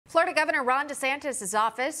Florida Governor Ron DeSantis'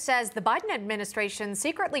 office says the Biden administration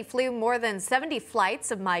secretly flew more than 70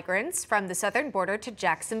 flights of migrants from the southern border to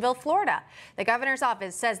Jacksonville, Florida. The governor's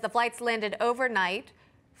office says the flights landed overnight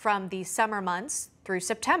from the summer months through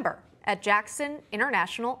September at Jackson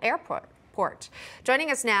International Airport.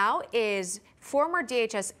 Joining us now is former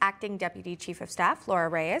DHS Acting Deputy Chief of Staff, Lora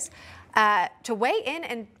Ries, to weigh in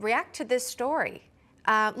and react to this story.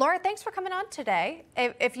 Lora, thanks for coming on today.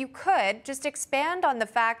 If you could, just expand on the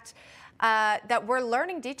fact that we're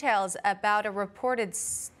learning details about a reported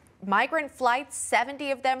migrant flights, 70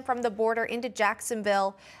 of them from the border into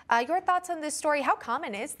Jacksonville. Your thoughts on this story? How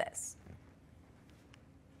common is this?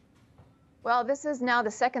 Well, this is now the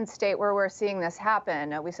second state where we're seeing this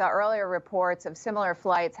happen. We saw earlier reports of similar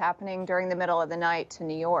flights happening during the middle of the night to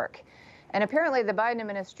New York. And apparently the Biden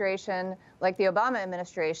administration, like the Obama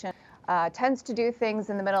administration, tends to do things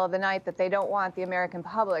in the middle of the night that they don't want the American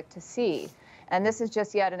public to see. And this is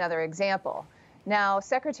just yet another example. Now,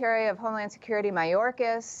 Secretary of Homeland Security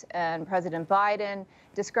Mayorkas and President Biden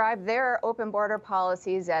described their open border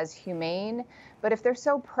policies as humane. But if they're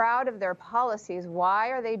so proud of their policies, why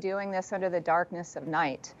are they doing this under the darkness of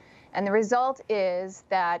night? And the result is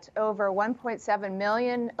that over 1.7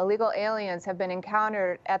 million illegal aliens have been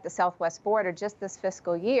encountered at the southwest border just this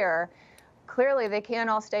fiscal year. Clearly, they can't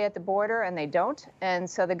all stay at the border, and they don't. And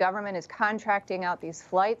so the government is contracting out these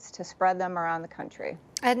flights to spread them around the country.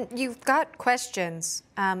 And you've got questions,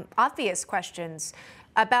 obvious questions,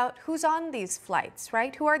 about who's on these flights,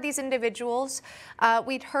 right? Who are these individuals?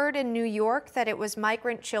 We'd heard in New York that it was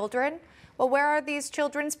migrant children. Well, where are these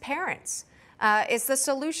children's parents? Is the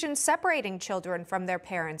solution separating children from their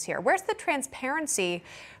parents here? Where's the transparency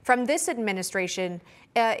from this administration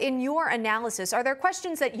in your analysis? Are there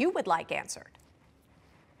questions that you would like answered?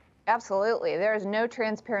 Absolutely. There is no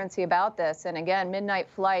transparency about this. And again, midnight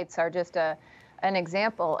flights are just an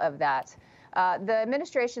example of that. The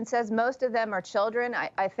administration says most of them are children.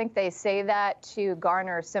 I think they say that to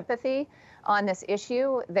garner sympathy on this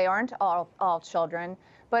issue. They aren't all children.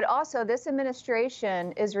 But also, this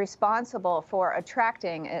administration is responsible for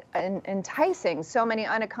attracting and enticing so many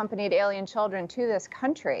unaccompanied alien children to this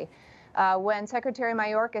country. When Secretary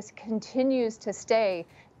Mayorkas continues to state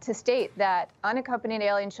that unaccompanied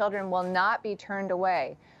alien children will not be turned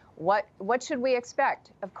away, what should we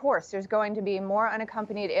expect? Of course, there's going to be more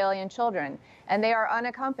unaccompanied alien children, and they are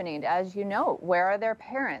unaccompanied, as you know. Where are their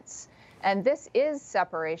parents? And this is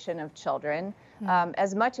separation of children.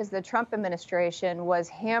 As much as the Trump administration was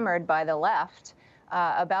hammered by the left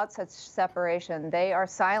about such separation, they are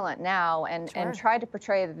silent now and try to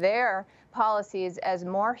portray their policies as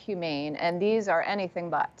more humane, and these are anything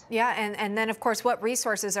but. Yeah, and then, of course, what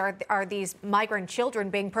resources are these migrant children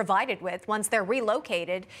being provided with once they're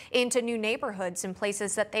relocated into new neighborhoods and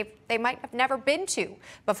places that they might have never been to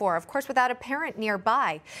before, of course, without a parent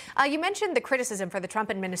nearby. You mentioned the criticism for the Trump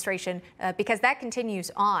administration because that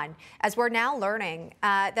continues on, as we're now learning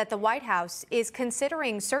that the White House is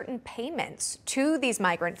considering certain payments to these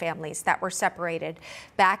migrant families that were separated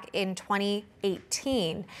back in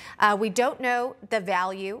 2018. We don't know the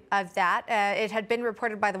value of that. It had been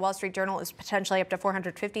reported by the Wall Street Journal as potentially up to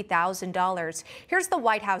 $450,000. Here's the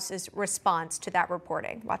White House's response to that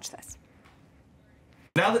reporting. Watch this.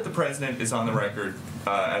 Now that the president is on the record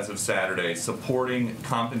as of Saturday supporting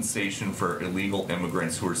compensation for illegal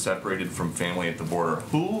immigrants who are separated from family at the border,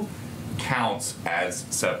 who counts as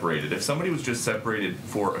separated? If somebody was just separated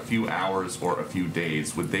for a few hours or a few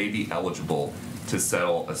days, would they be eligible to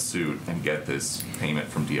settle a suit and get this payment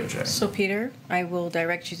from DOJ? So, Peter, I will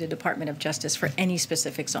direct you to the Department of Justice for any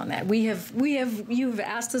specifics on that. You've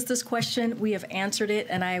asked us this question, we have answered it,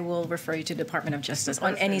 and I will refer you to the Department of Justice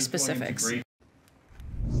on any specifics.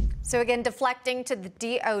 So again, deflecting to the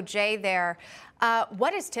DOJ there.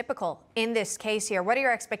 What is typical in this case here? What are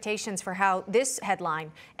your expectations for how this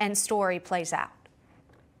headline and story plays out?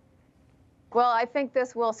 Well, I think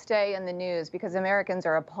this will stay in the news because Americans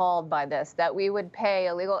are appalled by this, that we would pay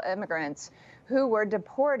illegal immigrants who were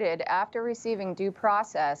deported after receiving due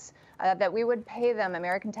process, that we would pay them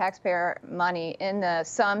American taxpayer money in the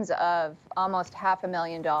sums of almost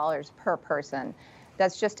 $500,000 per person.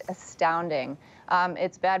 That's just astounding.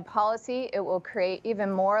 It's bad policy. It will create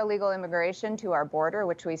even more illegal immigration to our border,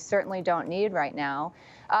 which we certainly don't need right now.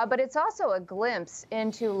 But it's also a glimpse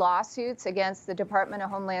into lawsuits against the Department of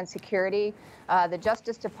Homeland Security. The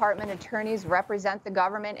Justice Department attorneys represent the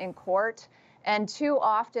government in court, and too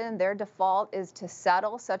often their default is to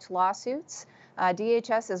settle such lawsuits.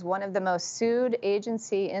 DHS is one of the most sued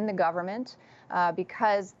agency in the government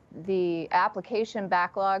because the application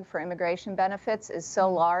backlog for immigration benefits is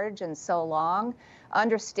so large and so long.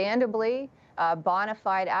 Understandably, bona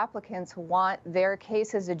fide applicants want their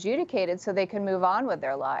cases adjudicated so they can move on with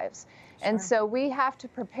their lives. Sure. And so we have to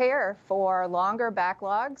prepare for longer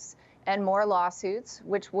backlogs and more lawsuits,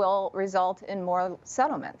 which will result in more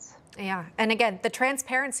settlements. Yeah, and again, the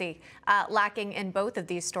transparency lacking in both of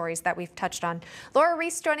these stories that we've touched on. Lora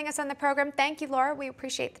Ries joining us on the program. Thank you, Laura. We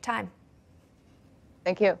appreciate the time.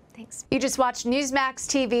 Thank you. Thanks. You just watched Newsmax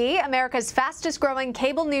TV, America's fastest growing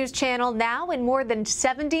cable news channel, now in more than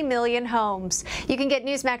 70 million homes. You can get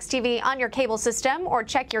Newsmax TV on your cable system or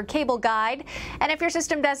check your cable guide. And if your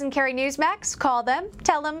system doesn't carry Newsmax, call them,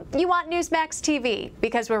 tell them you want Newsmax TV,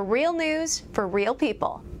 because we're real news for real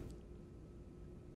people.